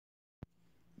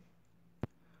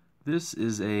This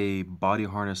is a body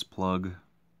harness plug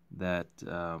that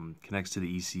connects to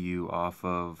the ECU off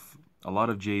of a lot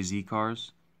of JZ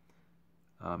cars,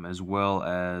 as well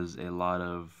as a lot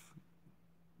of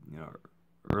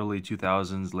early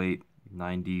 2000s, late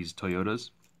 90s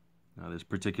Toyotas. This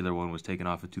particular one was taken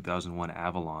off a 2001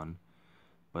 Avalon,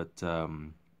 but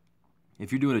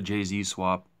if you're doing a JZ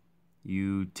swap,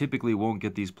 you typically won't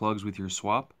get these plugs with your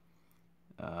swap,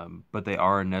 but they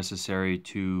are necessary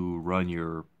to run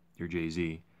your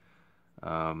JZ.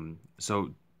 So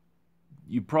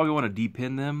you probably want to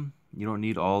depin them. You don't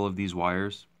need all of these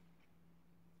wires.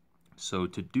 So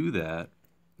to do that,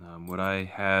 what I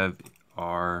have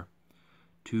are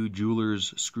two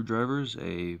jeweler's screwdrivers,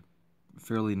 a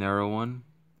fairly narrow one,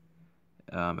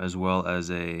 as well as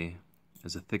a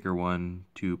thicker one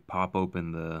to pop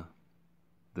open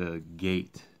the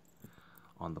gate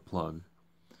on the plug.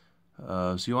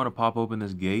 So you want to pop open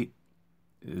this gate.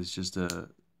 It's just a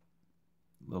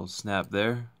little snap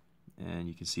there, and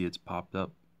you can see it's popped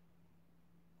up.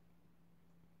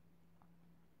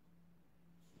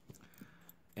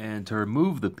 And to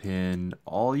remove the pin,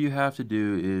 all you have to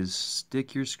do is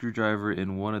stick your screwdriver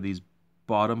in one of these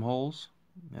bottom holes.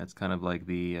 That's kind of like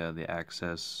the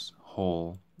access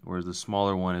hole, whereas the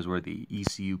smaller one is where the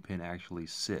ECU pin actually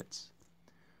sits.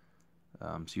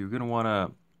 So you're going to want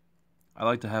to, I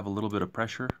like to have a little bit of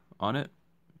pressure on it,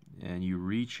 and you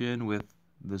reach in with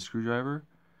the screwdriver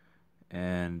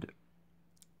and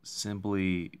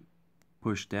simply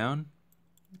push down.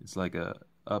 It's like a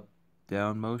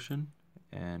up-down motion,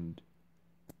 and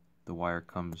the wire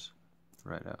comes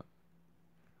right out.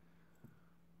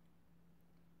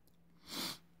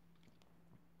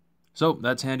 So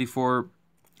that's handy for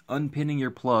unpinning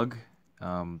your plug,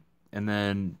 and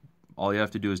then all you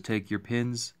have to do is take your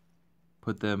pins,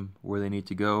 put them where they need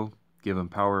to go, give them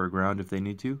power or ground if they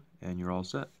need to, and you're all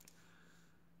set.